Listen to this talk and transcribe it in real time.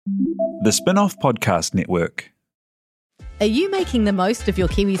The Spin-off Podcast Network. Are you making the most of your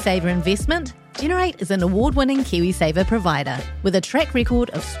KiwiSaver investment? Generate is an award-winning KiwiSaver provider with a track record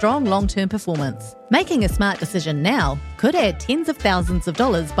of strong long-term performance. Making a smart decision now could add tens of thousands of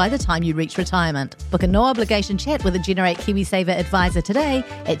dollars by the time you reach retirement. Book a no-obligation chat with a Generate KiwiSaver advisor today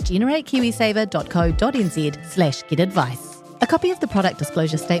at generatekiwisaver.co.nz/get-advice. A copy of the product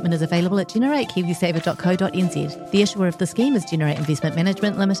disclosure statement is available at generatekiwisaver.co.nz. The issuer of the scheme is Generate Investment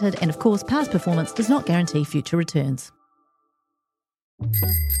Management Limited, and of course, past performance does not guarantee future returns.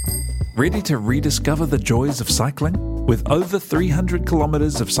 Ready to rediscover the joys of cycling? With over 300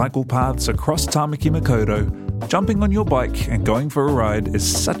 kilometres of cycle paths across Tāmaki Makaurau, jumping on your bike and going for a ride is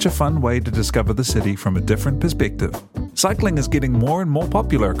such a fun way to discover the city from a different perspective. Cycling is getting more and more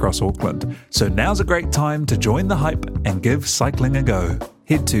popular across Auckland, so now's a great time to join the hype and give cycling a go.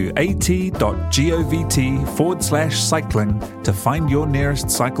 Head to at.govt/cycling to find your nearest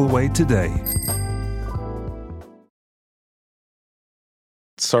cycleway today.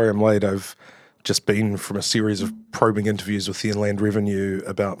 Sorry I'm late. I've just been from a series of probing interviews with the Inland Revenue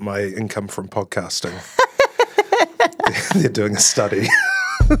about my income from podcasting. They're doing a study.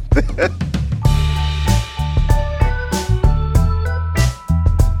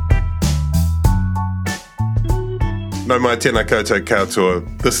 No mai tēnā koutou katoa.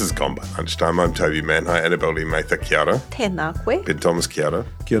 This is Gone by Lunchtime. I'm Toby Manhigh, Annabelle Mather, kia ora. Tēnā koe. Ben Thomas, kia ora.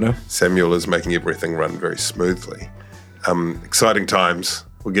 Kia ora. Samuel is making everything run very smoothly. Exciting times.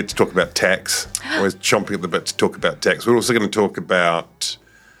 We'll get to talk about tax. Always chomping at the bit to talk about tax. We're also going to talk about,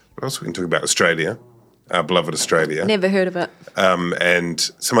 what else? We can talk about Australia, our beloved Australia. Never heard of it. And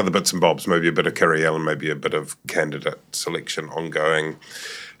some other bits and bobs, maybe a bit of Kiri Allen, maybe a bit of candidate selection, ongoing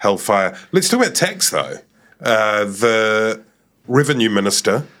hellfire. Let's talk about tax, though. The Revenue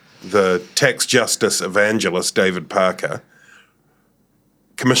Minister, the Tax Justice Evangelist, David Parker,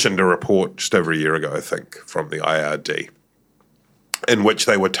 commissioned a report just over a year ago, I think, from the IRD, in which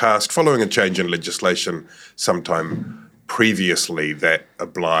they were tasked, following a change in legislation sometime previously that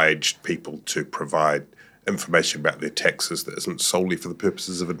obliged people to provide information about their taxes that isn't solely for the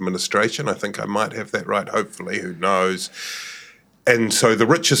purposes of administration. I think I might have that right, hopefully, who knows. And so the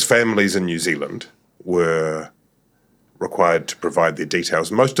richest families in New Zealand were required to provide their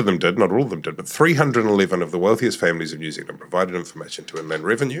details. Most of them did, not all of them did, but 311 of the wealthiest families of New Zealand provided information to Inland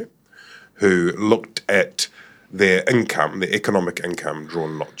Revenue, who looked at their income, their economic income,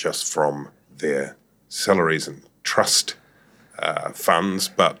 drawn not just from their salaries and trust funds,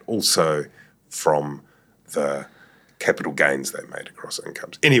 but also from the capital gains they made across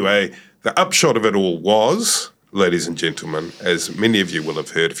incomes. Anyway, the upshot of it all was, ladies and gentlemen, as many of you will have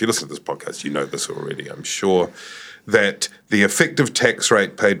heard, if you listen to this podcast, you know this already, I'm sure, that the effective tax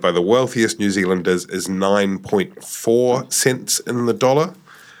rate paid by the wealthiest New Zealanders is 9.4 cents in the dollar.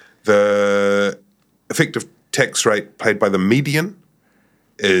 The effective tax rate paid by the median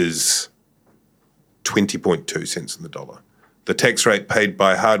is 20.2 cents in the dollar. The tax rate paid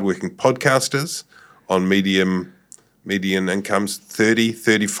by hardworking podcasters on median incomes, 30,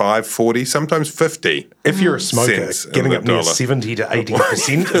 35, 40, sometimes 50. If you're a smoker, getting up near 70 to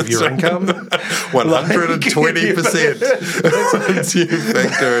 80% of your income. 120%. Once you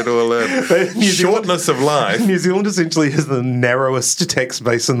factor it all in. Shortness of life. New Zealand essentially has the narrowest tax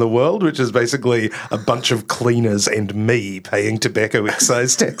base in the world, which is basically a bunch of cleaners and me paying tobacco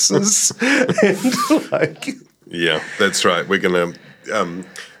excise taxes. Yeah, that's right. We're going to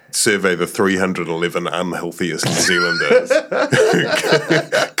survey the 311 unhealthiest New Zealanders who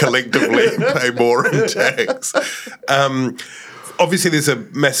collectively pay more in tax. Obviously, there's a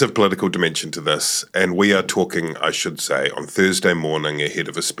massive political dimension to this, and we are talking, I should say, on Thursday morning ahead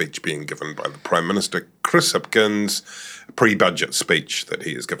of a speech being given by the Prime Minister, Chris Hipkins, a pre-budget speech that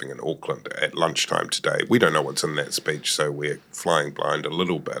he is giving in Auckland at lunchtime today. We don't know what's in that speech, so we're flying blind a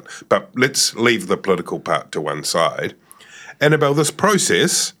little bit. But let's leave the political part to one side. Annabelle, this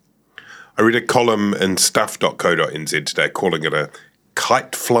process, I read a column in stuff.co.nz today calling it a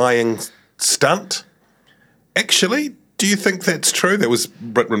kite-flying stunt. Actually, do you think that's true? That was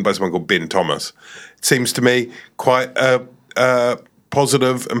written by someone called Ben Thomas. It seems to me quite a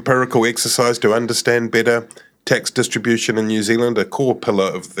positive empirical exercise to understand better tax distribution in New Zealand, a core pillar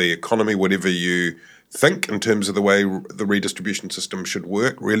of the economy, whatever you think in terms of the way the redistribution system should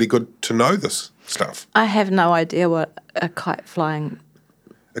work. Really good to know this stuff. I have no idea what a kite-flying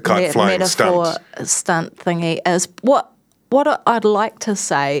metaphor stunt thingy is. What I'd like to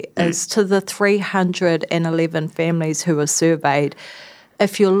say is to the 311 families who were surveyed,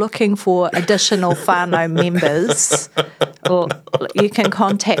 if you're looking for additional whānau members, well, you can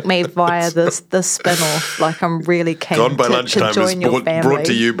contact me via this spin-off. Like, I'm really keen Gone by to Lunchtime join is your family. brought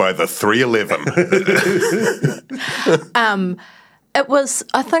to you by the 311. It was,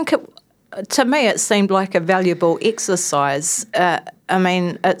 I think, to me, it seemed like a valuable exercise. I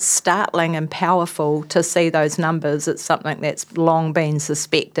mean, it's startling and powerful to see those numbers. It's something that's long been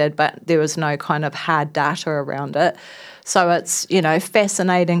suspected, but there was no kind of hard data around it. So it's,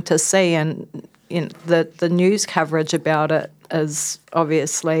 fascinating to see, and the news coverage about it is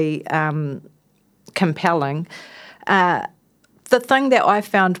obviously compelling. The thing that I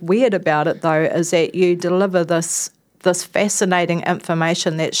found weird about it, though, is that you deliver this fascinating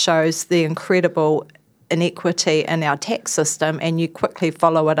information that shows the incredible inequity in our tax system, and you quickly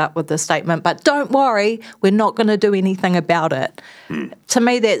follow it up with the statement, but don't worry, we're not going to do anything about it. To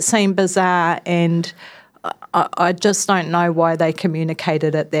me, that seemed bizarre, and I just don't know why they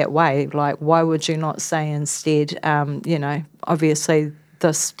communicated it that way. Like, why would you not say instead, obviously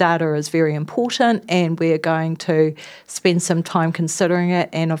this data is very important and we're going to spend some time considering it,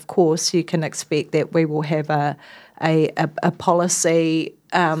 and of course you can expect that we will have a policy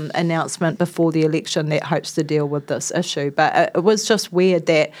announcement before the election that hopes to deal with this issue. But it was just weird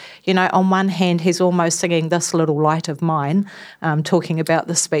that, on one hand, he's almost singing This Little Light of Mine, talking about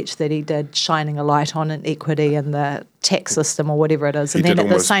the speech that he did, shining a light on inequity in the tax system or whatever it is. And then at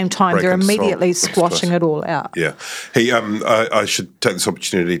the same time, they're immediately squashing it all out. Yeah. Hey, I should take this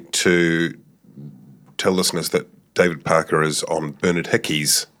opportunity to tell listeners that David Parker is on Bernard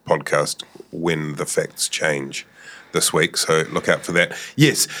Hickey's podcast, When the Facts Change, this week, so look out for that.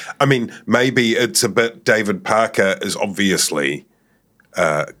 Yes, I mean, maybe it's a bit, David Parker is obviously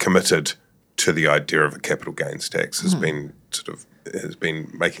committed to the idea of a capital gains tax, has been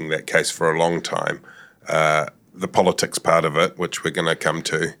making that case for a long time. The politics part of it, which we're going to come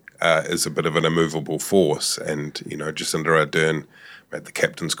to, is a bit of an immovable force, and, Jacinda Ardern made the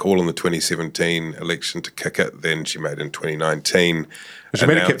captain's call in the 2017 election to kick it, then she made in 2019. She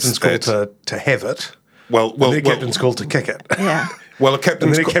made a captain's call to have it. Well, and then a captain's call to kick it. Yeah. Well, a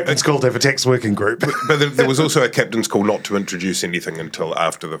captain's call to have a tax working group. But there was also a captain's call not to introduce anything until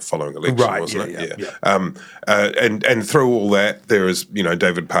after the following election, wasn't it? Yeah. And through all that, there is,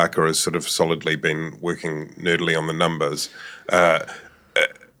 David Parker has sort of solidly been working nerdily on the numbers.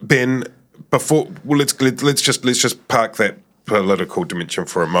 Ben, let's just park that political dimension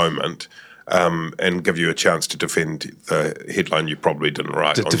for a moment. And give you a chance to defend the headline you probably didn't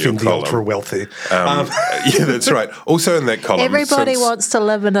write on your column. Defend the ultra-wealthy. Yeah, that's right. Also in that column... Everybody wants to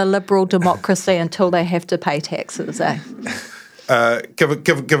live in a liberal democracy until they have to pay taxes, eh?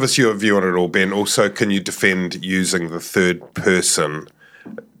 Give us your view on it all, Ben. Also, can you defend using the third person,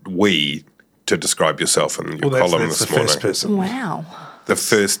 we, to describe yourself in your column this morning? First person. Wow. The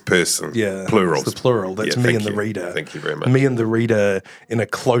first person, plural. It's the plural. That's me and the reader. Thank you very much. Me and the reader in a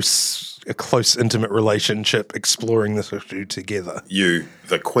close, intimate relationship, exploring this issue together. You,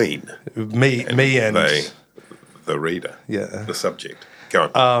 the queen. Me and they, the reader. Yeah. The subject. Go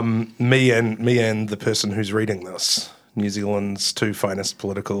on. Me and the person who's reading this. New Zealand's two finest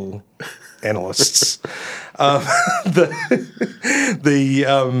political analysts. So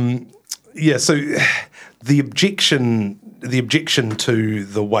the objection to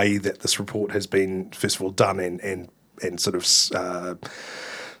the way that this report has been, first of all, done and sort of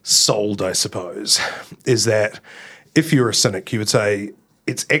sold, I suppose, is that if you're a cynic, you would say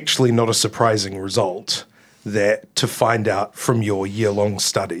it's actually not a surprising result that to find out from your year-long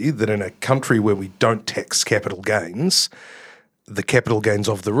study that in a country where we don't tax capital gains, the capital gains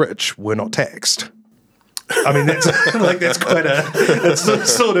of the rich were not taxed. I mean, that's quite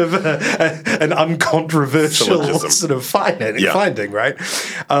an uncontroversial sort of finding, right?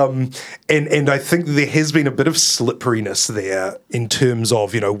 And I think there has been a bit of slipperiness there in terms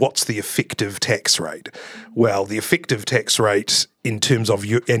of, what's the effective tax rate? Well, the effective tax rate in terms of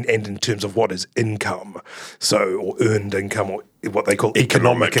and in terms of what is income, or earned income, or what they call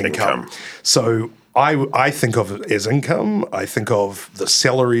economic income. So I think of it as income. I think of the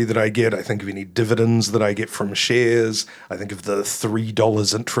salary that I get. I think of any dividends that I get from shares. I think of the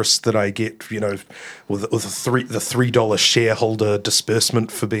 $3 interest that I get, with the $3 shareholder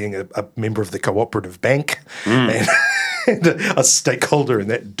disbursement for being a member of the cooperative bank and a stakeholder in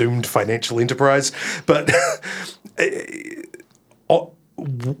that doomed financial enterprise. But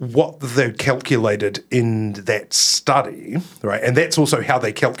what they calculated in that study, right, and that's also how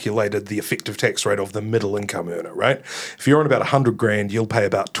they calculated the effective tax rate of the middle income earner, right? If you're on about $100,000, you'll pay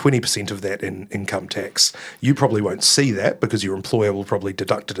about 20% of that in income tax. You probably won't see that because your employer will probably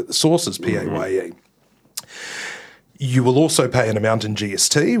deduct it at the source as PAYE. You will also pay an amount in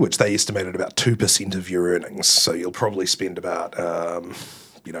GST, which they estimate at about 2% of your earnings. So you'll probably spend about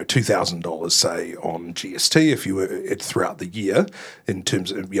 $2,000, say, on GST if you were throughout the year, in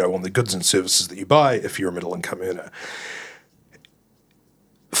terms of on the goods and services that you buy if you're a middle income earner.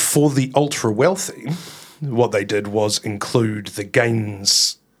 For the ultra wealthy, what they did was include the gain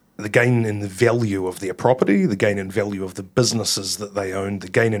in the value of their property, the gain in value of the businesses that they owned, the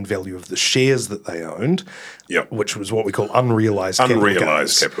gain in value of the shares that they owned, which was what we call unrealised capital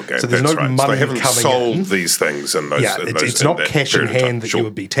gains. So there's no money they haven't coming sold in. these things in those. It's not cash in hand that you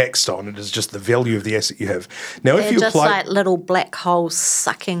would be taxed on. It is just the value of the asset you have. Now, if you just apply, like little black holes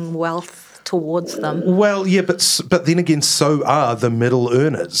sucking wealth towards them. Well, yeah, but then again, so are the middle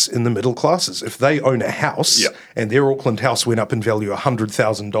earners in the middle classes. If they own a house and their Auckland house went up in value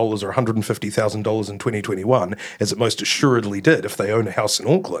 $100,000 or $150,000 in 2021, as it most assuredly did if they own a house in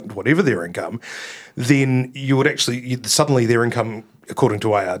Auckland, whatever their income, then you would suddenly their income, according to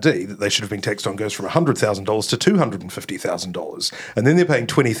IRD, that they should have been taxed on goes from $100,000 to $250,000. And then they're paying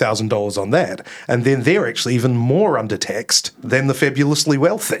 $20,000 on that. And then they're actually even more undertaxed than the fabulously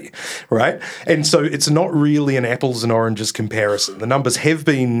wealthy, right? And so it's not really an apples and oranges comparison. The numbers have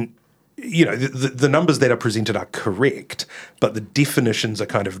been, the numbers that are presented are correct, but the definitions are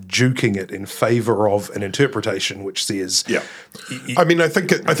kind of juking it in favour of an interpretation which says, that's a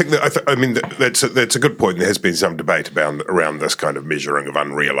good point. There has been some debate around this kind of measuring of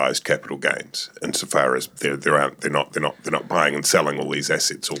unrealised capital gains, insofar as they're not buying and selling all these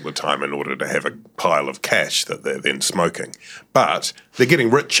assets all the time in order to have a pile of cash that they're then smoking, but they're getting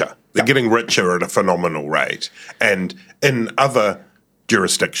richer. They're getting richer at a phenomenal rate, and in other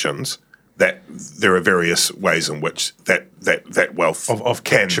jurisdictions, that there are various ways in which that wealth of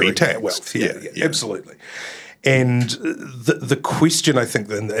can be taxed. Wealth. Yeah, absolutely. And the question, I think,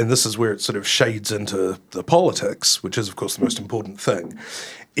 and this is where it sort of shades into the politics, which is, of course, the most important thing,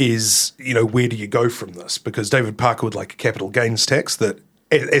 is, where do you go from this? Because David Parker would like a capital gains tax that,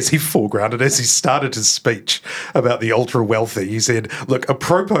 as he foregrounded, as he started his speech about the ultra wealthy, he said, "Look,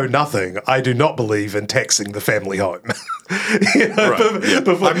 apropos nothing, I do not believe in taxing the family home."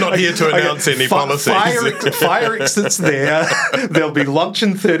 I'm not here to announce any policies. Fire exits there. There'll be lunch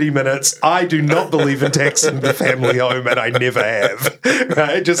in 30 minutes. I do not believe in taxing the family home, and I never have.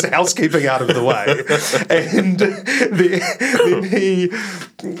 Right? Just housekeeping out of the way. And then he,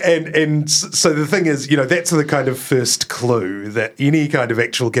 and so the thing is, that's the kind of first clue that any kind of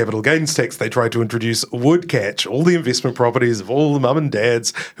actual capital gains tax they try to introduce would catch all the investment properties of all the mum and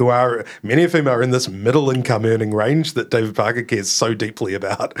dads many of whom are in this middle income earning range that David Parker cares so deeply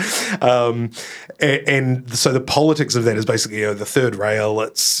about. And so the politics of that is basically, the third rail,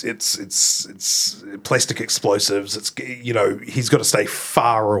 it's plastic explosives. It's, he's got to stay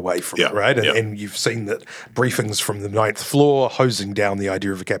far away from it, right? And you've seen that briefings from the 9th floor hosing down the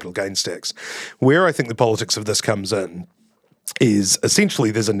idea of a capital gains tax. Where I think the politics of this comes in is essentially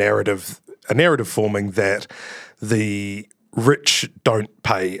there's a narrative forming that the rich don't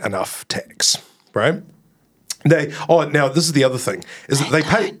pay enough tax, right? Now this is the other thing, is that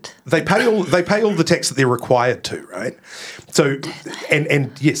they pay all the tax that they're required to, right? So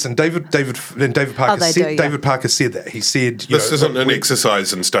and yes, and David Parker David Parker said that. He said this isn't an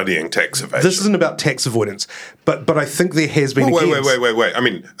exercise in studying tax evasion. This isn't about tax avoidance, but I think there has been wait. I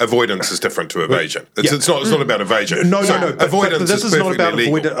mean, avoidance is different to evasion. It's not about evasion. No. Avoidance but this is not about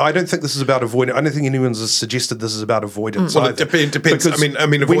avoidance. I don't think this is about avoidance. I don't think anyone's suggested this is about avoidance. Well, it depends. Because I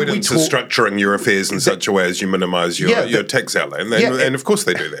mean, avoidance is structuring your affairs in such a way as you minimise your tax outlay, and of course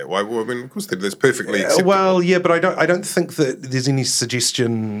they do that. Of course they do. That's perfectly acceptable. Well, yeah, but I don't think that there's any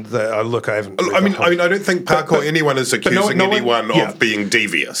suggestion that I haven't. I don't think Parker or anyone is accusing anyone of being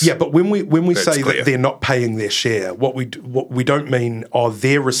devious. Yeah, but when we say that they're not paying their share, what we don't mean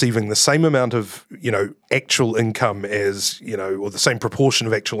they're receiving the same amount of actual income as or the same proportion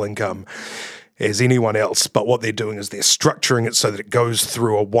of actual income as anyone else, but what they're doing is they're structuring it so that it goes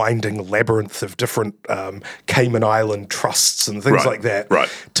through a winding labyrinth of different Cayman Island trusts and things like that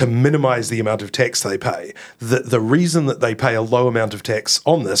to minimise the amount of tax they pay. The reason that they pay a low amount of tax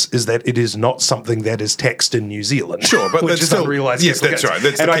on this is that it is not something that is taxed in New Zealand. Sure, but which that's is still unrealised. Yes, that's right.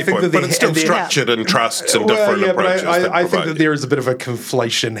 That's the key point. But it's still structured in trusts and different approaches. But I think that there is a bit of a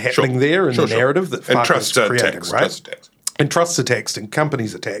conflation happening there in the narrative that Parker's creating, right? And trusts are taxed, and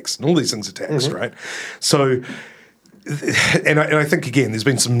companies are taxed, and all these things are taxed, right? So, and I think, again, there's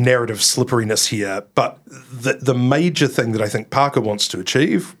been some narrative slipperiness here, but the major thing that I think Parker wants to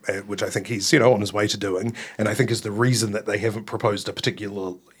achieve, which I think he's, on his way to doing, and I think is the reason that they haven't proposed a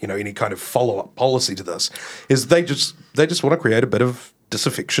particular, any kind of follow-up policy to this, is they just want to create a bit of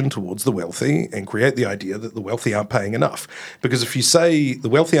disaffection towards the wealthy and create the idea that the wealthy aren't paying enough. Because if you say the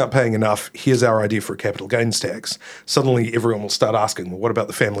wealthy aren't paying enough, here's our idea for a capital gains tax, suddenly everyone will start asking, well, what about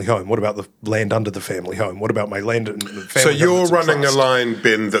the family home? What about the land under the family home? What about my land and family home? So you're running a line,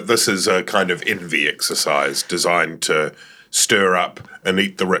 Ben, that this is a kind of envy exercise designed to stir up and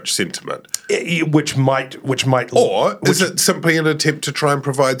eat the rich sentiment, which might, or is it simply an attempt to try and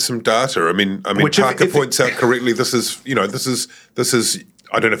provide some data? I mean, Parker points out correctly. This is.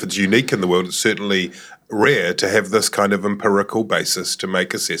 I don't know if it's unique in the world. It's certainly rare to have this kind of empirical basis to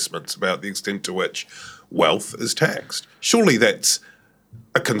make assessments about the extent to which wealth is taxed. Surely that's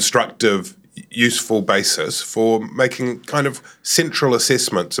a constructive, useful basis for making kind of central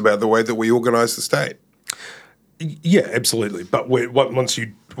assessments about the way that we organise the state. Yeah, absolutely. But once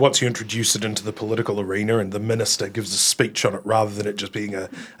you introduce it into the political arena and the minister gives a speech on it rather than it just being a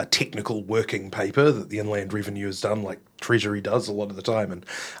technical working paper that the Inland Revenue has done, like Treasury does a lot of the time, and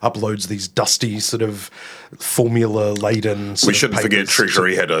uploads these dusty sort of formula-laden We shouldn't forget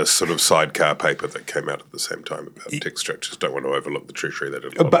Treasury had a sort of sidecar paper that came out at the same time about tax structures. Don't want to overlook the Treasury.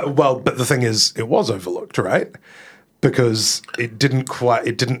 But the thing is, it was overlooked, right? Because it didn't quite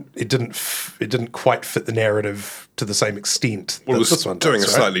fit the narrative to the same extent. Well, it was this one doing does, a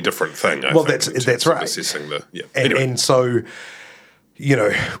right? slightly different thing. That's right. Assessing the and so,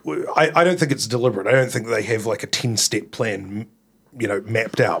 I don't think it's deliberate. I don't think they have like a 10-step plan,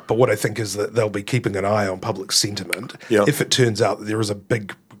 mapped out. But what I think is that they'll be keeping an eye on public sentiment. Yeah. If it turns out that there is a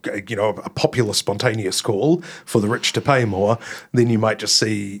big, a popular spontaneous call for the rich to pay more, then you might just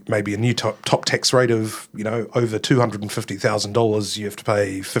see maybe a new top tax rate of, over $250,000, you have to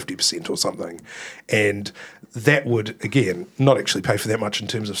pay 50% or something. And that would, again, not actually pay for that much in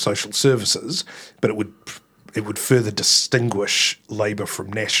terms of social services, but it would further distinguish Labour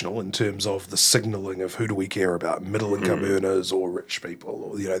from National in terms of the signalling of who do we care about, middle-income earners or rich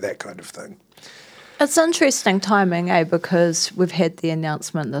people, or, that kind of thing. It's interesting timing, because we've had the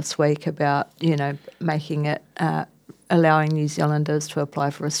announcement this week about, making it, allowing New Zealanders to apply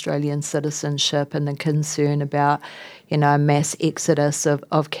for Australian citizenship, and the concern about, a mass exodus of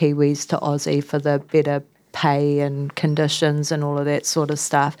Kiwis to Aussie for the better pay and conditions and all of that sort of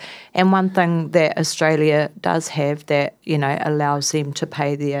stuff. And one thing that Australia does have that, allows them to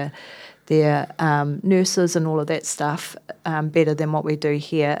pay their nurses and all of that stuff better than what we do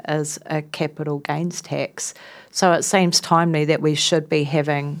here is a capital gains tax. So it seems timely that we should be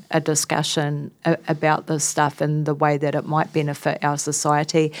having a discussion about this stuff and the way that it might benefit our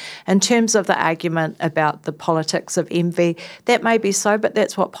society. In terms of the argument about the politics of envy, that may be so, but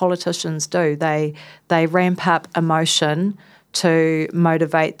that's what politicians do. They ramp up emotion to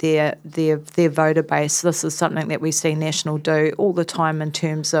motivate their voter base. This is something that we see National do all the time in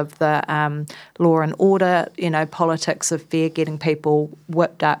terms of the law and order, politics of fear, getting people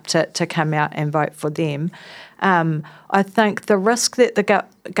whipped up to come out and vote for them. I think the risk that the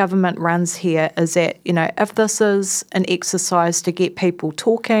government runs here is that, if this is an exercise to get people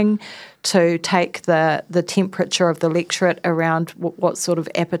talking, to take the temperature of the electorate around what sort of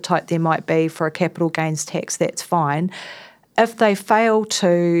appetite there might be for a capital gains tax, that's fine. If they fail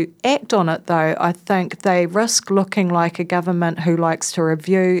to act on it, though, I think they risk looking like a government who likes to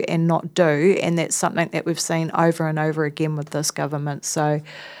review and not do, and that's something that we've seen over and over again with this government. So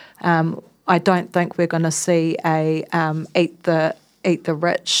I don't think we're going to see a eat the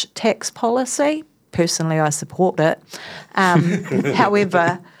rich tax policy. Personally, I support it.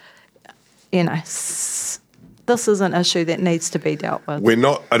 However, this is an issue that needs to be dealt with.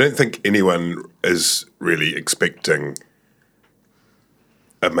 I don't think anyone is really expecting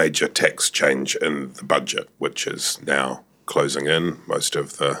a major tax change in the budget, which is now closing in. Most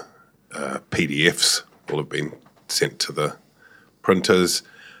of the PDFs will have been sent to the printers.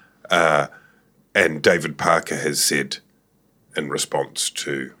 And David Parker has said, in response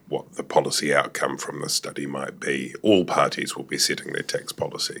to what the policy outcome from the study might be, all parties will be setting their tax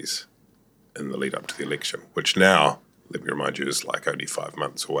policies in the lead up to the election, which now, let me remind you, is like only 5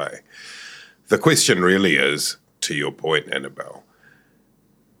 months away. The question really is, to your point, Annabelle,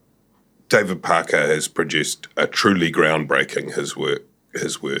 David Parker has produced a truly groundbreaking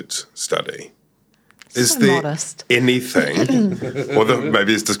his words study. Is there anything,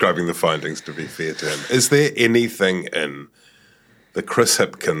 maybe he's describing the findings to be fair to him, is there anything in the Chris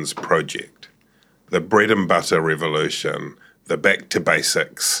Hipkins project, the bread and butter revolution, the back to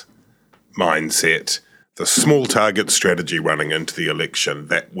basics mindset, the small target strategy running into the election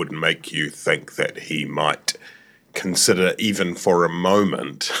that would make you think that he might consider even for a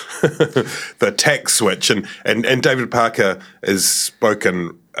moment the tax switch? And David Parker has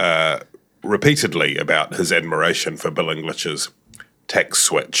spoken repeatedly about his admiration for Bill English's tax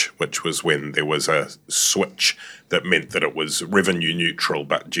switch, which was when there was a switch that meant that it was revenue neutral,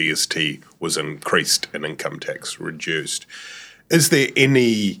 but GST was increased and income tax reduced. Is there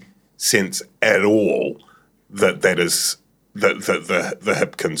any sense at all that the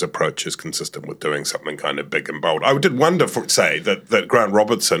Hipkins approach is consistent with doing something kind of big and bold? I did wonder, that Grant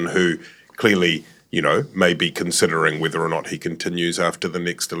Robertson, who clearly, may be considering whether or not he continues after the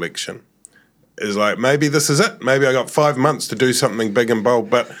next election, is like, maybe this is it. Maybe I got 5 months to do something big and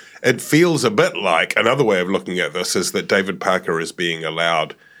bold. But it feels a bit like, another way of looking at this is that David Parker is being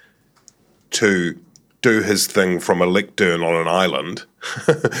allowed to do his thing from a lectern on an island.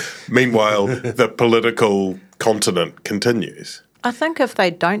 Meanwhile, the political continent continues. I think if they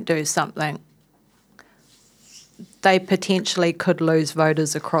don't do something, they potentially could lose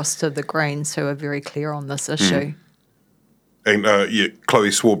voters across to the Greens who are very clear on this issue. And Chloe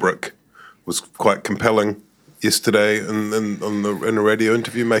Swarbrick was quite compelling yesterday in a radio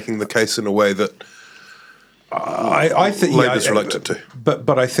interview, making the case in a way that I think Labour's reluctant to.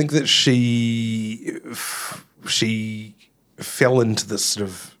 But I think that she fell into this sort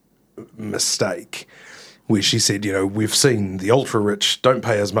of mistake where she said, we've seen the ultra-rich don't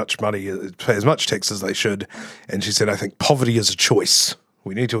pay as much tax as they should. And she said, I think poverty is a choice.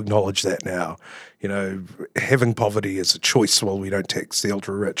 We need to acknowledge that now. Having poverty is a choice while we don't tax the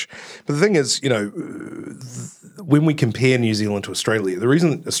ultra-rich. But the thing is, when we compare New Zealand to Australia, the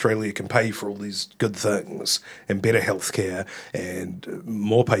reason Australia can pay for all these good things and better healthcare and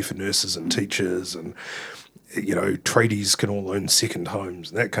more pay for nurses and teachers and, tradies can all own second homes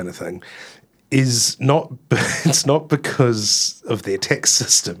and that kind of thing, it's not because of their tax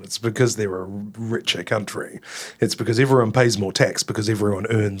system. It's because they're a richer country. It's because everyone pays more tax because everyone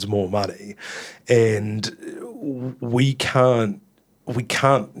earns more money. And we can't, I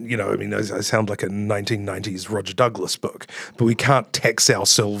sound like a 1990s Roger Douglas book, but we can't tax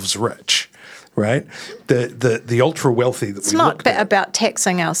ourselves rich. Right, the ultra wealthy that it's not about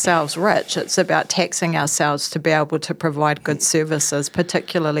taxing ourselves rich. It's about taxing ourselves to be able to provide good services,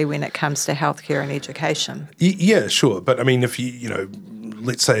 particularly when it comes to healthcare and education. Yeah, sure, but I mean, if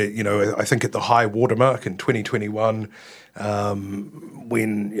let's say, I think at the high watermark in 2021,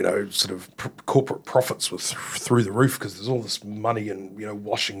 when sort of corporate profits were through the roof because there's all this money and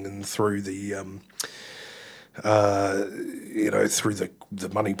washing in through the through the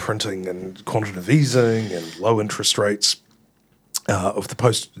money printing and quantitative easing and low interest rates of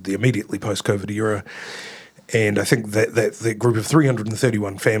the immediately post-COVID era. And I think that group of 311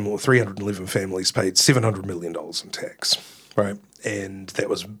 families paid $700 million in tax, right? And that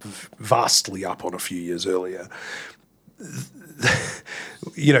was vastly up on a few years earlier.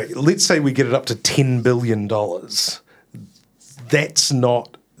 Let's say we get it up to $10 billion.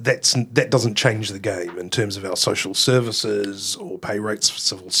 That doesn't change the game in terms of our social services or pay rates for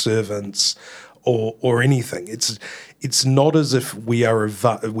civil servants or anything. It's not as if we are a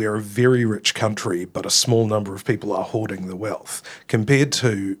very rich country, but a small number of people are hoarding the wealth compared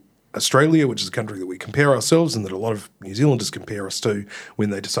to Australia, which is a country that we compare ourselves and that a lot of New Zealanders compare us to when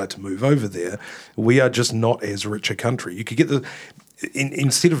they decide to move over there. We are just not as rich a country. You could get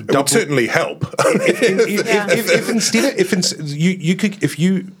instead of it would certainly help.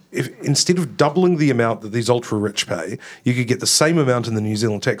 If instead of doubling the amount that these ultra rich pay, you could get the same amount in the New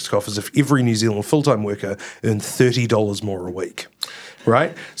Zealand tax coffers if every New Zealand full-time worker earned $30 more a week,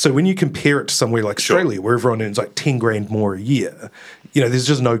 right? So when you compare it to somewhere like Australia, where everyone earns like 10 grand more a year, there's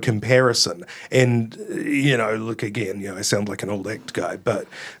just no comparison. And, look, again, I sound like an old ACT guy, but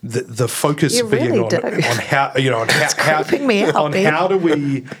the focus being on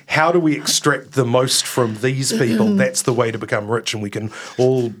how do we extract the most from these people, that's the way to become rich, and we can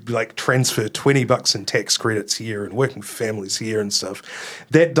all transfer $20 in tax credits here and working for families here and stuff.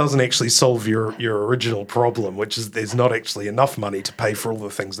 That doesn't actually solve your original problem, which is there's not actually enough money to pay for all the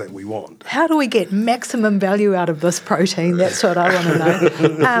things that we want. How do we get maximum value out of this protein? That's what I want to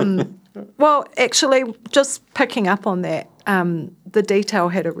know. Well, actually, just picking up on that, The Detail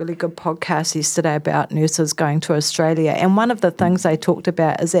had a really good podcast yesterday about nurses going to Australia. And one of the things they talked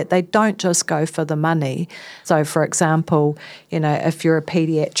about is that they don't just go for the money. So, for example, if you're a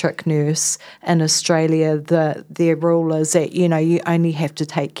paediatric nurse in Australia, their rule is that, you only have to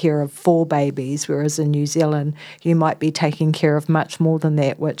take care of 4 babies, whereas in New Zealand, you might be taking care of much more than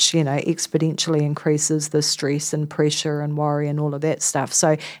that, which, exponentially increases the stress and pressure and worry and all of that stuff.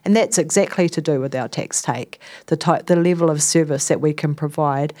 So, and that's exactly to do with our tax take, the level of service that we can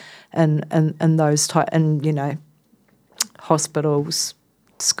provide in those hospitals,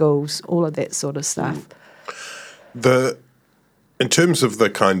 schools, all of that sort of stuff. In terms of the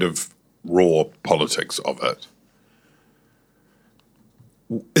kind of raw politics of it,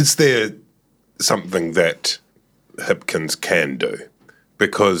 Is there something that Hipkins can do?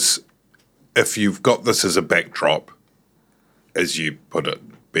 Because if you've got this as a backdrop, as you put it,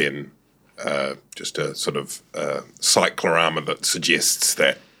 Ben, just a sort of cyclorama that suggests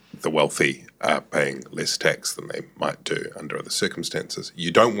that the wealthy are paying less tax than they might do under other circumstances.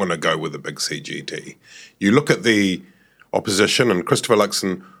 You don't want to go with a big CGT. You look at the opposition, and Christopher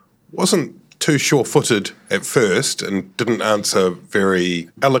Luxon wasn't too sure-footed at first and didn't answer very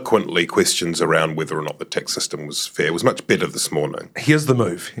eloquently questions around whether or not the tax system was fair. It was much better this morning. Here's the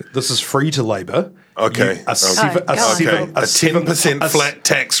move. This is free to Labour. Okay. A 10% flat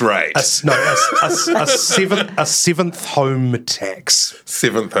tax rate. A seventh home tax.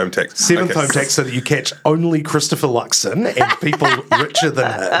 Seventh home tax. Seventh home tax, so that you catch only Christopher Luxon and people richer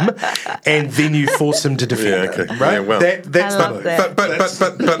than him, and then you force him to defend him. Right? Yeah, well, that's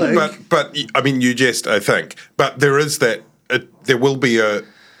the move. But I mean, you jest, I think. But there is that. There will be a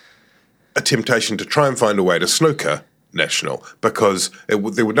temptation to try and find a way to snooker National, because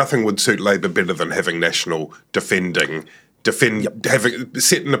nothing would suit Labour better than having National having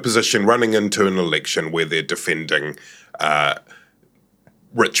set in a position running into an election where they're defending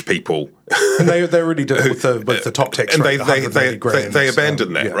rich people. And they already did it with the top tax rate. And they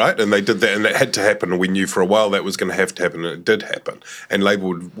abandoned that, right? And they did that, and it had to happen. And we knew for a while that was going to have to happen, and it did happen. And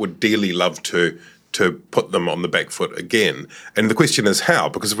Labour would dearly love to put them on the back foot again. And the question is how,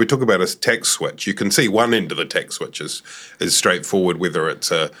 because if we talk about a tax switch, you can see one end of the tax switch is straightforward, whether it's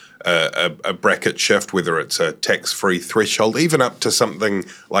a bracket shift, whether it's a tax-free threshold, even up to something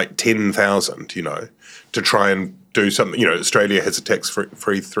like 10,000, to try and do something. Australia has a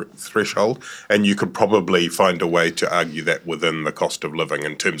tax-free threshold, and you could probably find a way to argue that within the cost of living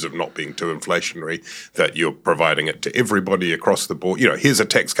in terms of not being too inflationary, that you're providing it to everybody across the board. Here's a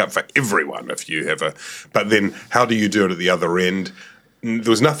tax cut for everyone if you have but then how do you do it at the other end? There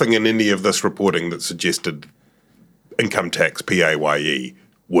was nothing in any of this reporting that suggested income tax, PAYE,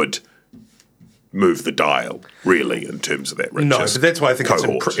 would move the dial, really, in terms of that richest No, but that's why I think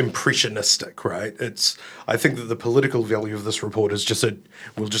cohort. It's impressionistic, right? I think that the political value of this report is to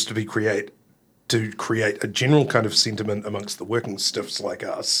create a general kind of sentiment amongst the working stiffs like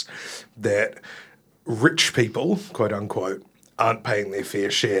us that rich people, quote unquote, aren't paying their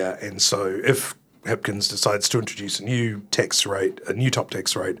fair share, and so if Hipkins decides to introduce a new top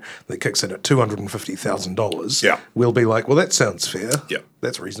tax rate that kicks in at $250,000, we'll be like, well, that sounds fair. Yeah.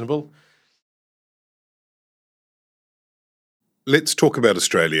 That's reasonable. Let's talk about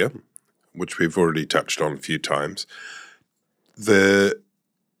Australia, which we've already touched on a few times. A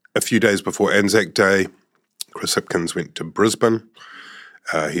few days before Anzac Day, Chris Hipkins went to Brisbane.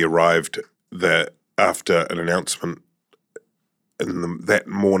 He arrived there after an announcement that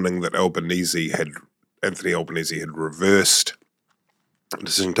morning that Anthony Albanese had reversed a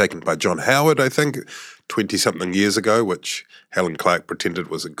decision taken by John Howard, I think, 20-something years ago, which Helen Clark pretended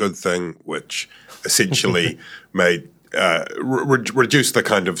was a good thing, which essentially made reduced the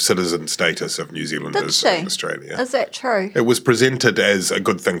kind of citizen status of New Zealanders in Australia. Is that true? It was presented as a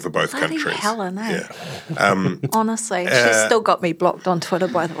good thing for both countries. Helen, eh? Yeah. Honestly, she's still got me blocked on Twitter,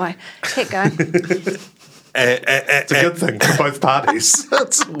 by the way. Keep going. It's a good thing for both parties.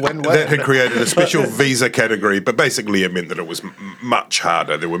 It's win-win. That had created a special visa category, but basically it meant that it was much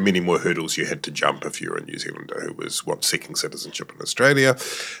harder. There were many more hurdles you had to jump if you were a New Zealander who was seeking citizenship in Australia.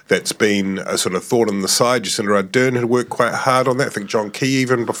 That's been a sort of thorn in the side. Jacinda Ardern had worked quite hard on that. I think John Key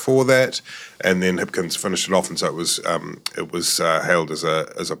even before that, and then Hipkins finished it off, and so it was hailed as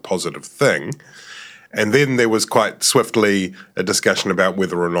a positive thing. And then there was quite swiftly a discussion about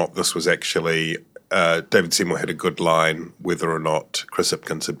whether or not this was actually. David Seymour had a good line, whether or not Chris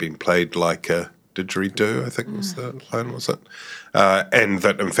Hipkins had been played like a didgeridoo, I think was the line, was it? And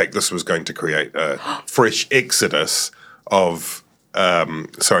that, in fact, this was going to create a fresh exodus of...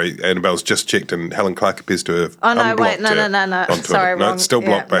 sorry, Annabelle's just checked, and Helen Clark appears to have unblocked no. Sorry, wrong. it's still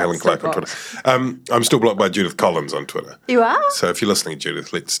blocked by Helen Clark on Twitter. I'm still blocked by Judith Collins on Twitter. You are? So if you're listening,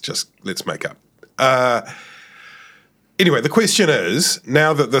 Judith, let's make up. Anyway, the question is,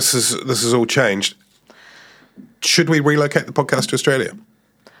 now that this is all changed, should we relocate the podcast to Australia?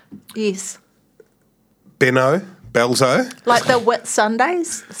 Yes. Belzo? Like the Whit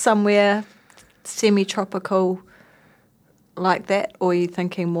Sundays, somewhere semi-tropical like that, or are you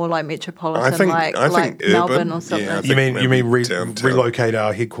thinking more like metropolitan, like Melbourne urban, or something? Yeah, you mean relocate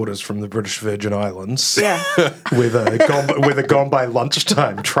our headquarters from the British Virgin Islands? Yeah. where the Gone by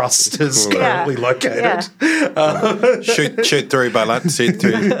Lunchtime Trust is currently located. Yeah. Shoot through by lunch, shoot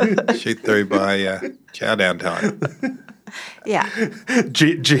through by chow down time. Yeah.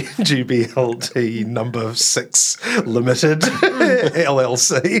 GBLT number 6 Limited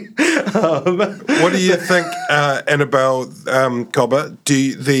LLC. What do you think, Annabelle Cobber?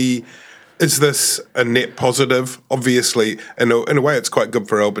 Is this a net positive? Obviously, in a way, it's quite good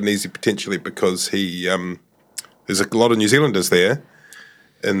for Albanese potentially because there's a lot of New Zealanders there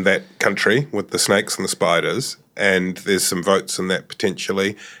in that country with the snakes and the spiders, and there's some votes in that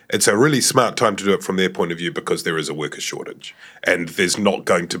potentially. It's a really smart time to do it from their point of view because there is a worker shortage, and there's not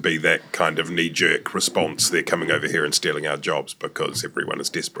going to be that kind of knee-jerk response. They're coming over here and stealing our jobs because everyone is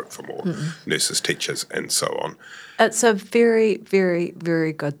desperate for more nurses, teachers, and so on. It's a very, very,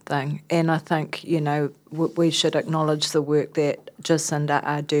 very good thing. And I think, we should acknowledge the work that Jacinda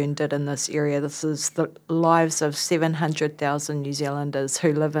Ardern did in this area. This is the lives of 700,000 New Zealanders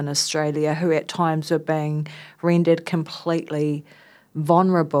who live in Australia, who at times are being rendered completely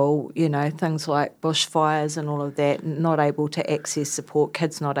vulnerable, things like bushfires and all of that, not able to access support,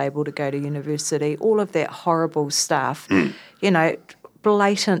 kids not able to go to university, all of that horrible stuff,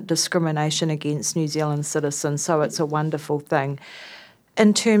 blatant discrimination against New Zealand citizens, so it's a wonderful thing.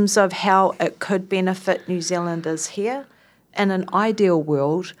 In terms of how it could benefit New Zealanders here, in an ideal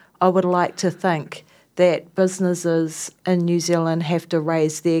world, I would like to think that businesses in New Zealand have to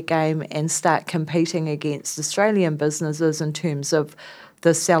raise their game and start competing against Australian businesses in terms of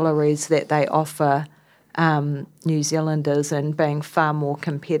the salaries that they offer New Zealanders and being far more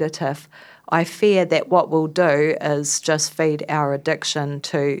competitive. I fear that what we'll do is just feed our addiction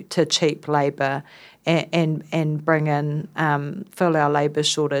to cheap labour and bring in, fill our labour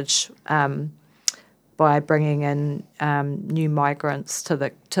shortage by bringing in new migrants to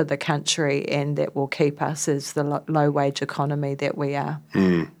the country, and that will keep us as the low-wage economy that we are.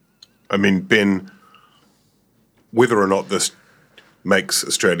 I mean, Ben, whether or not this makes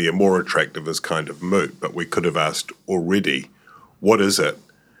Australia more attractive is kind of moot, but we could have asked already, what is it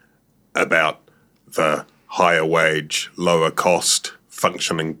about the higher wage, lower cost,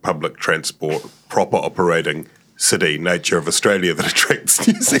 functioning public transport, proper operating city nature of Australia that attracts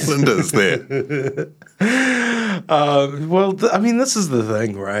New Zealanders there? This is the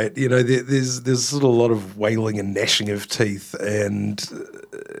thing, right? There's sort of a lot of wailing and gnashing of teeth, but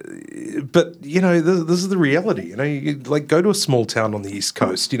this is the reality. You go to a small town on the East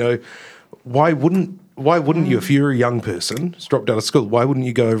Coast. Why wouldn't you, if you're a young person, just dropped out of school, why wouldn't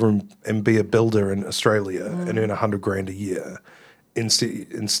you go over and be a builder in Australia and earn $100,000 a year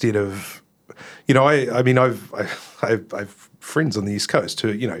instead of, I've friends on the East Coast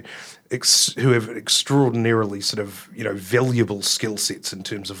who, who have extraordinarily sort of, valuable skill sets in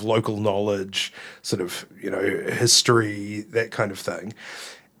terms of local knowledge, sort of, history, that kind of thing.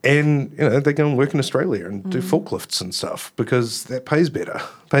 And, they go and work in Australia and do forklifts and stuff because that pays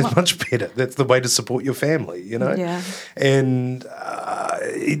much better. That's the way to support your family, Yeah. And,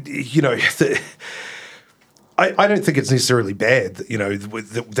 I don't think it's necessarily bad that,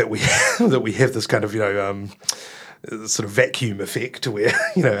 that we have this kind of, sort of vacuum effect where,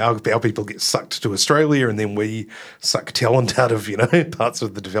 our people get sucked to Australia and then we suck talent out of, parts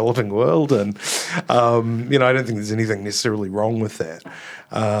of the developing world. And, I don't think there's anything necessarily wrong with that.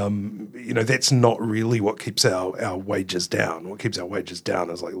 That's not really what keeps our wages down. What keeps our wages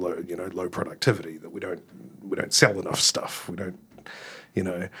down is like low productivity, that we don't sell enough stuff. We don't,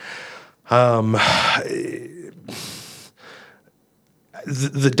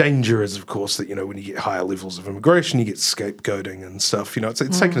 the danger is, of course, that, when you get higher levels of immigration, you get scapegoating and stuff.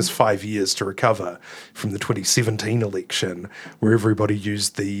 It's taken us 5 years to recover from the 2017 election where everybody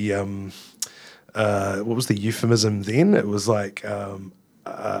used the, what was the euphemism then? It was like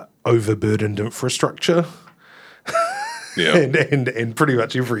overburdened infrastructure. Yeah. and pretty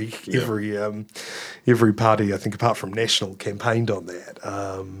much every party, I think, apart from National, campaigned on that.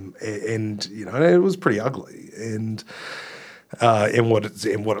 And it was pretty ugly. And what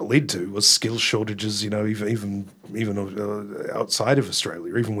it led to was skill shortages, even outside of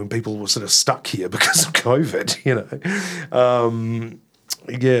Australia, even when people were sort of stuck here because of COVID,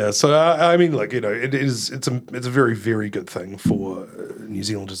 it's a very, very good thing for New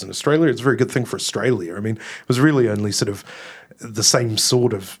Zealanders in Australia. It's a very good thing for Australia. It was really only sort of the same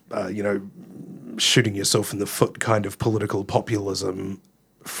sort of, shooting yourself in the foot kind of political populism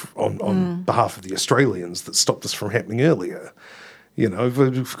on behalf of the Australians that stopped this from happening earlier.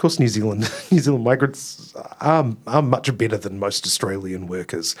 Of course, New Zealand migrants are much better than most Australian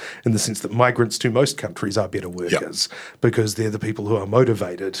workers in the sense that migrants to most countries are better workers because they're the people who are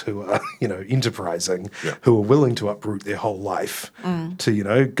motivated, who are, enterprising, who are willing to uproot their whole life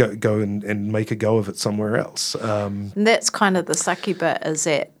to, go and make a go of it somewhere else. And that's kind of the sucky bit, is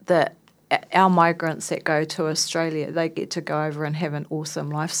that our migrants that go to Australia, they get to go over and have an awesome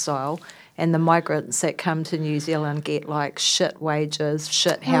lifestyle. And the migrants that come to New Zealand get like shit wages,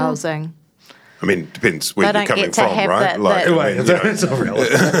 shit housing. I mean, it depends where you're coming from, right? It's not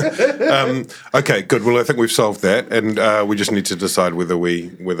relevant. Okay, good. Well, I think we've solved that, and we just need to decide whether we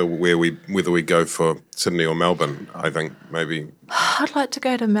go for Sydney or Melbourne. I think maybe. I'd like to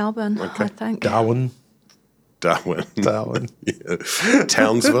go to Melbourne. Okay. I think Darwin. Yeah.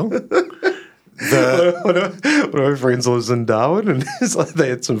 Townsville. One of my friends lives in Darwin, and it's like they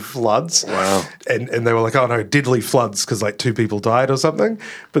had some floods. Wow. And they were like, oh no, deadly floods because like 2 people died or something.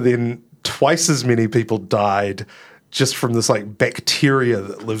 But then twice as many people died just from this like bacteria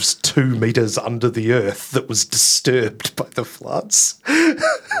that lives 2 meters under the earth that was disturbed by the floods.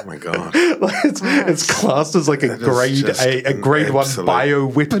 Oh my god! It's classed as like a grade 1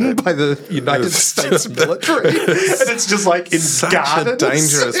 bioweapon by the United States military, and it's just like in such gardens, a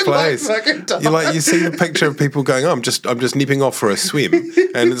dangerous place. You see the picture of people going, "Oh, I'm just nipping off for a swim,"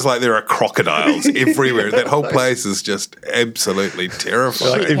 and it's like there are crocodiles everywhere. That whole place is just absolutely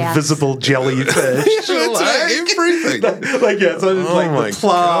terrifying. Like invisible jellyfish. It's like everything. The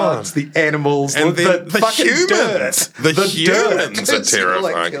plants, the animals, and the fucking humans. Dirt. The humans are It's gonna,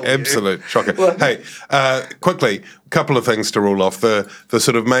 terrifying. kill you. Absolute shocker. Hey, quickly, a couple of things to rule off. The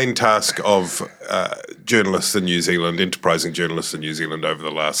sort of main task of journalists in New Zealand, enterprising journalists in New Zealand over the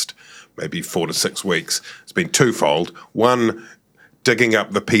last maybe 4 to 6 weeks, has been twofold. One, digging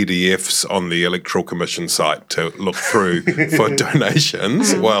up the PDFs on the Electoral Commission site to look through for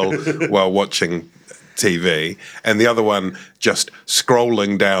donations while watching TV, and the other one just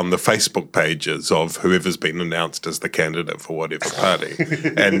scrolling down the Facebook pages of whoever's been announced as the candidate for whatever party.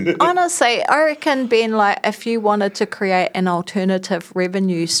 And honestly, I reckon, Ben, like if you wanted to create an alternative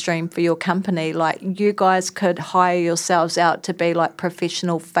revenue stream for your company, like you guys could hire yourselves out to be like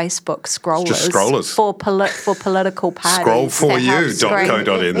professional Facebook scrollers, just scrollers. for political parties.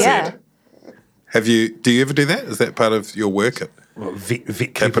 Scrollforyou.co.nz. Yeah. Do you ever do that? Is that part of your work at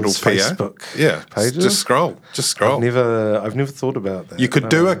Vic Capital People's PR? Facebook Yeah, pages? just scroll. I've never thought about that. You could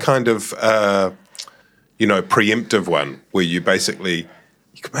do a kind of, preemptive one where you basically,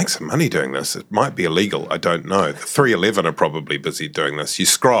 you could make some money doing this. It might be illegal. I don't know. The 311 are probably busy doing this. You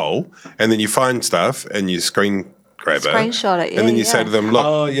scroll and then you find stuff and you screen grab it. Screenshot it, and then you say to them, look,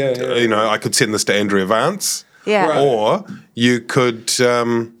 I could send this to Andrea Vance. Yeah. Right. Or you could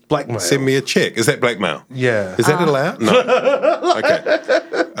blackmail. Send me a check. Is that blackmail? Yeah. Is that allowed? No. Okay.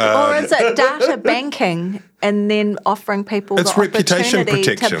 Or is it data banking and then offering people It's the reputation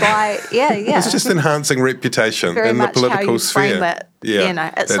opportunity protection. to buy? Yeah. It's just enhancing reputation Very in the much political how you sphere. frame it.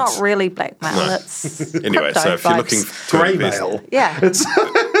 Yeah, it's not really blackmail. No. It's Anyway, so if you're looking to Greymail. Yeah.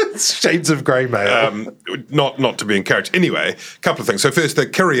 It's shades of greymail. not to be encouraged. Anyway, a couple of things. So first,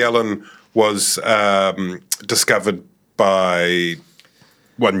 that Kiri Allen was discovered by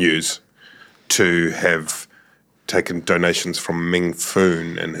One News to have taken donations from Ming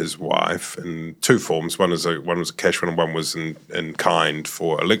Foon and his wife in 2 forms. One was a cash one, and one was in kind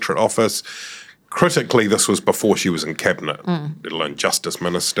for electorate office. Critically, this was before she was in cabinet, let alone justice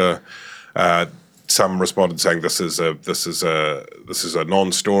minister. Some responded saying this is a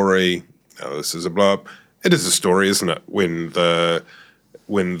non-story. This is a blow up. It is a story, isn't it? When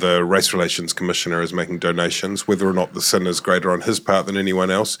the Race Relations Commissioner is making donations, whether or not the sin is greater on his part than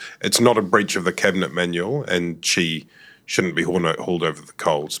anyone else, it's not a breach of the cabinet manual, and she shouldn't be hauled over the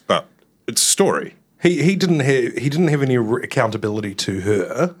coals. But it's a story. He didn't have any accountability to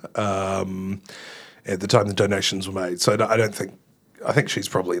her at the time the donations were made. So I think she's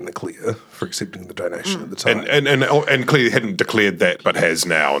probably in the clear for accepting the donation at the time. And clearly hadn't declared that, but has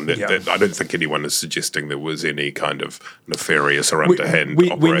now. And that I don't think anyone is suggesting there was any kind of nefarious or underhand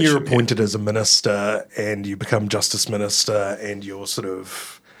operation. When you're appointed as a minister and you become justice minister and you're sort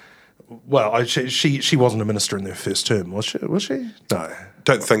of, she wasn't a minister in their first term, was she? No.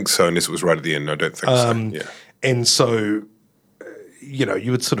 Don't think so, unless it was right at the end. I don't think so, yeah. And so,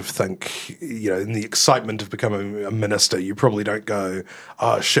 you would sort of think, in the excitement of becoming a minister, you probably don't go,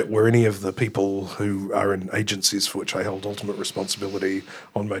 oh, shit, were any of the people who are in agencies for which I held ultimate responsibility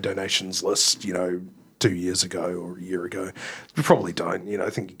on my donations list, 2 years ago or a year ago? You probably don't. I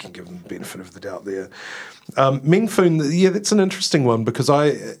think you can give them the benefit of the doubt there. Ming Foon, that's an interesting one because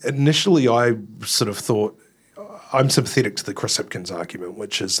I initially sort of thought, I'm sympathetic to the Chris Hipkins argument,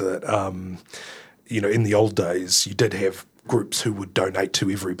 which is that, in the old days, you did have groups who would donate to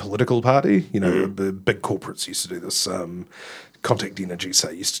every political party. The big corporates used to do this. Contact Energy,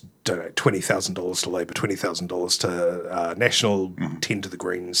 say, used to donate $20,000 to Labour, $20,000 to National, 10 to the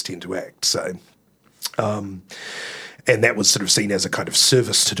Greens, 10 to ACT, say. And and that was sort of seen as a kind of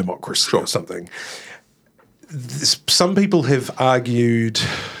service to democracy or something. Some people have argued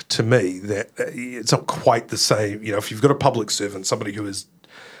to me that it's not quite the same. You know, if you've got a public servant, somebody whose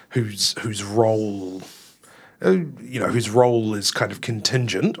role, whose role is kind of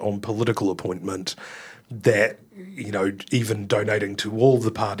contingent on political appointment, that, you know, even donating to all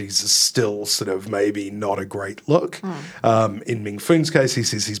the parties is still sort of maybe not a great look. In Meng Foon's case, he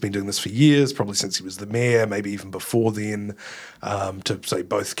says he's been doing this for years, probably since he was the mayor, maybe even before then, to say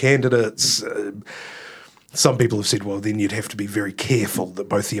both candidates. Some people have said, well, then you'd have to be very careful that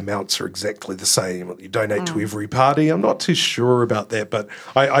both the amounts are exactly the same. You donate to every party. I'm not too sure about that, but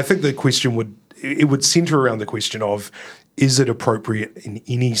I think the question would centre around the question of, is it appropriate in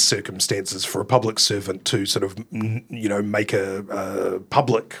any circumstances for a public servant to sort of, you know, make a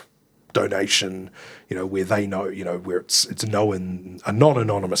public donation, you know, where they know, you know, where it's known, a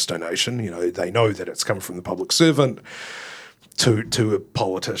non-anonymous donation, you know, they know that it's come from the public servant to a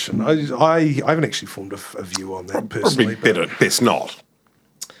politician. I haven't actually formed a view on that personally. Probably better, best not.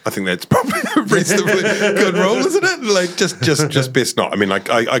 I think that's probably a reasonably good rule, isn't it? Like, just best not. I mean, like,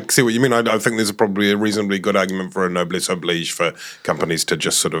 I see what you mean. I think there's probably a reasonably good argument for a noblesse oblige for companies to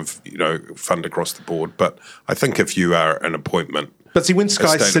just sort of, you know, fund across the board. But I think if you are an appointment, but see, when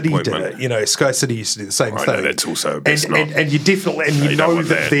Sky City did it, you know, Sky City used to do the same thing. No, that's also best not. And you definitely, and you know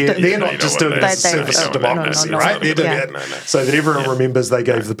that they're not just doing it as a service to democracy, right? They're doing it so that everyone remembers they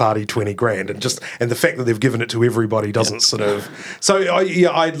gave the party $20,000, and the fact that they've given it to everybody doesn't sort of. So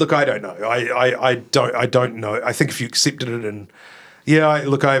I don't know. I don't know. I think if you accepted it and. Yeah, I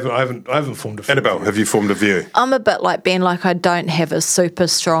haven't formed a view. Annabelle, have you formed a view? I'm a bit like Ben. Like, I don't have a super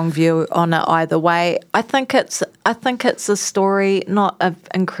strong view on it either way. I think it's a story, not an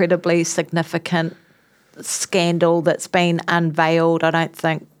incredibly significant scandal that's been unveiled. I don't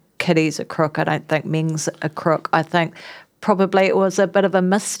think Kitty's a crook. I don't think Meng's a crook. I think probably it was a bit of a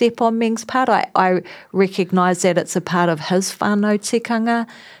misstep on Meng's part. I recognise that it's a part of his whānau tikanga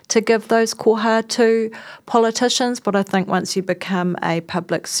to give those koha to politicians, but I think once you become a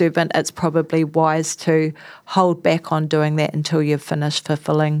public servant, it's probably wise to hold back on doing that until you've finished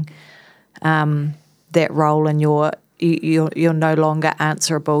fulfilling that role, and you're no longer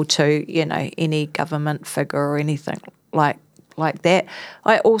answerable to, you know, any government figure or anything like that.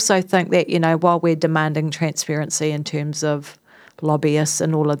 I also think that, you know, while we're demanding transparency in terms of lobbyists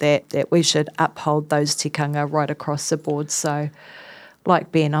and all of that, that we should uphold those tikanga right across the board. So,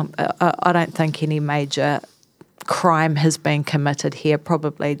 like Ben, I don't think any major crime has been committed here,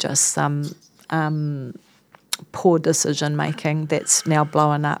 probably just some poor decision-making that's now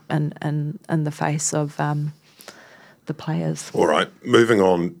blowing up in the face of the players. All right, moving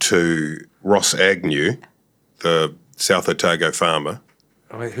on to Ross Agnew, the South Otago farmer.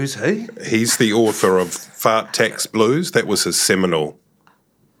 Wait, who's he? He's the author of Fart Tax Blues. That was his seminal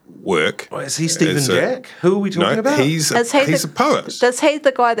work. Oh, is he Stephen Jack? Who are we talking about? He's a poet. Is he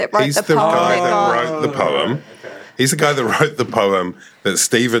the guy that wrote the poem? He's the guy that wrote the poem. Okay. He's the guy that wrote the poem that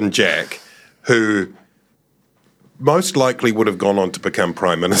Stephen Jack, who most likely would have gone on to become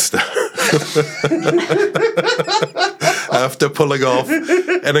Prime Minister after pulling off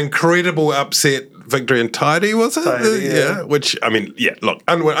an incredible upset victory in Tairi, was it? Yeah. Which, I mean, look,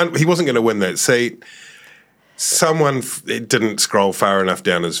 he wasn't going to win that seat. Someone didn't scroll far enough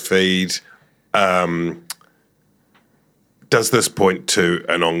down his feed. Does this point to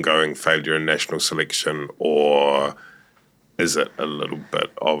an ongoing failure in national selection, or is it a little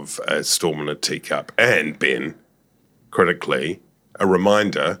bit of a storm in a teacup? And Ben, critically, a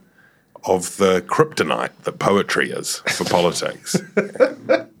reminder of the kryptonite that poetry is for politics.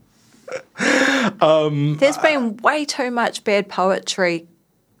 There's been way too much bad poetry,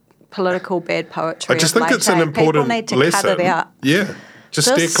 political bad poetry. I just think it's an important lesson. People need to cut it out. Yeah,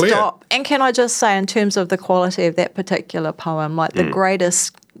 just steer clear. Stop. And can I just say, in terms of the quality of that particular poem, like the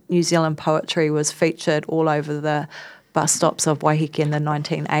greatest New Zealand poetry was featured all over the bus stops of Waiheke in the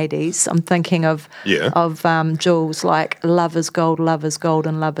 1980s. I'm thinking of Jules, like, love is gold,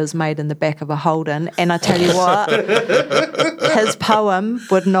 and love is made in the back of a Holden. And I tell you what, his poem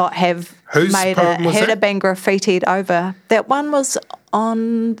would not have had it been graffitied over. That one was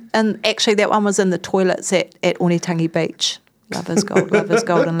and actually that one was in the toilets at Onitangi Beach. Love is gold,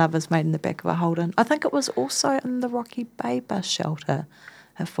 and love is made in the back of a Holden. I think it was also in the Rocky Bay bus shelter,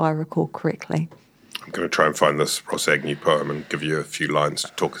 if I recall correctly. I'm going to try and find this Ross Agnew poem and give you a few lines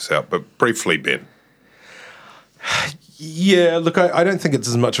to talk us out. But briefly, Ben. Yeah, look, I don't think it's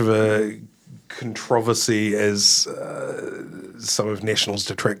as much of a controversy as some of National's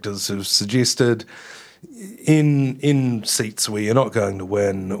detractors have suggested. in seats where you're not going to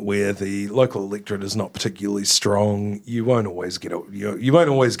win, where the local electorate is not particularly strong, you won't always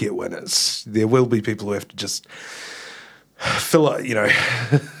get winners. There will be people who have to just fill up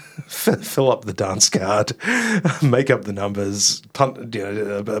the dance card, make up the numbers,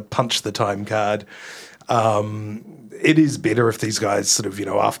 punch the time card. It is better if these guys sort of,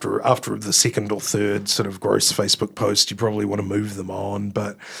 after the second or third sort of gross Facebook post, you probably want to move them on.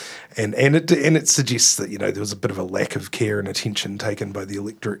 But and it suggests that there was a bit of a lack of care and attention taken by the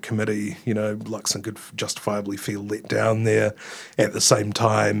electorate committee. Luxon could justifiably feel let down there. At the same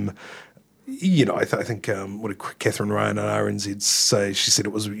time, I think what did Catherine Ryan at RNZ say? She said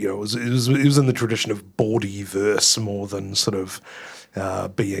it was in the tradition of bawdy verse more than sort of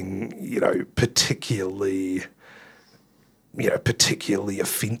being particularly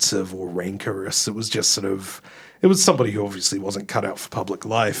offensive or rancorous. It was just it was somebody who obviously wasn't cut out for public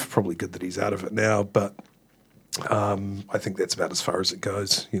life. Probably good that he's out of it now, but I think that's about as far as it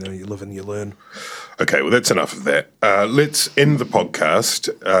goes. You live and you learn. Okay, well, that's enough of that. Let's end the podcast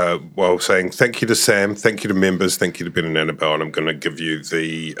while saying thank you to Sam, thank you to members, thank you to Ben and Annabelle, and I'm going to give you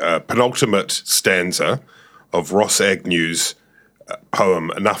the penultimate stanza of Ross Agnew's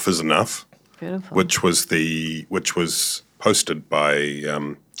poem "Enough Is Enough," Beautiful. which was posted by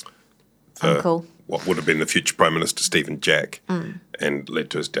Uncle. What would have been the future Prime Minister Stephen Jack, and led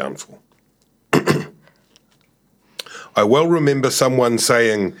to his downfall. I well remember someone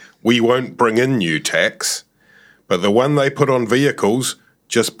saying, "We won't bring in new tax," but the one they put on vehicles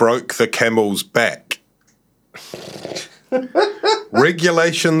just broke the camel's back.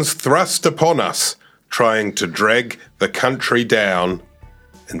 Regulations thrust upon us, trying to drag the country down,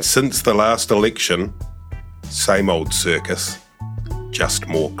 and since the last election, same old circus, just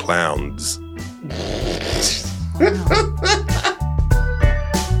more clowns.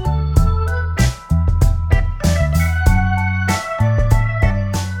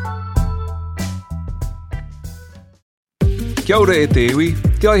 Kia ora e te iwi,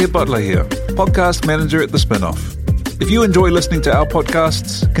 Te Aihe Butler here, podcast manager at The Spinoff. If you enjoy listening to our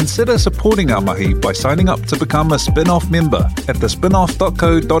podcasts, consider supporting our mahi by signing up to become a Spinoff member at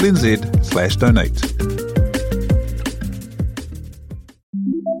thespinoff.co.nz/donate.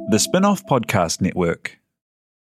 The Spinoff Podcast Network.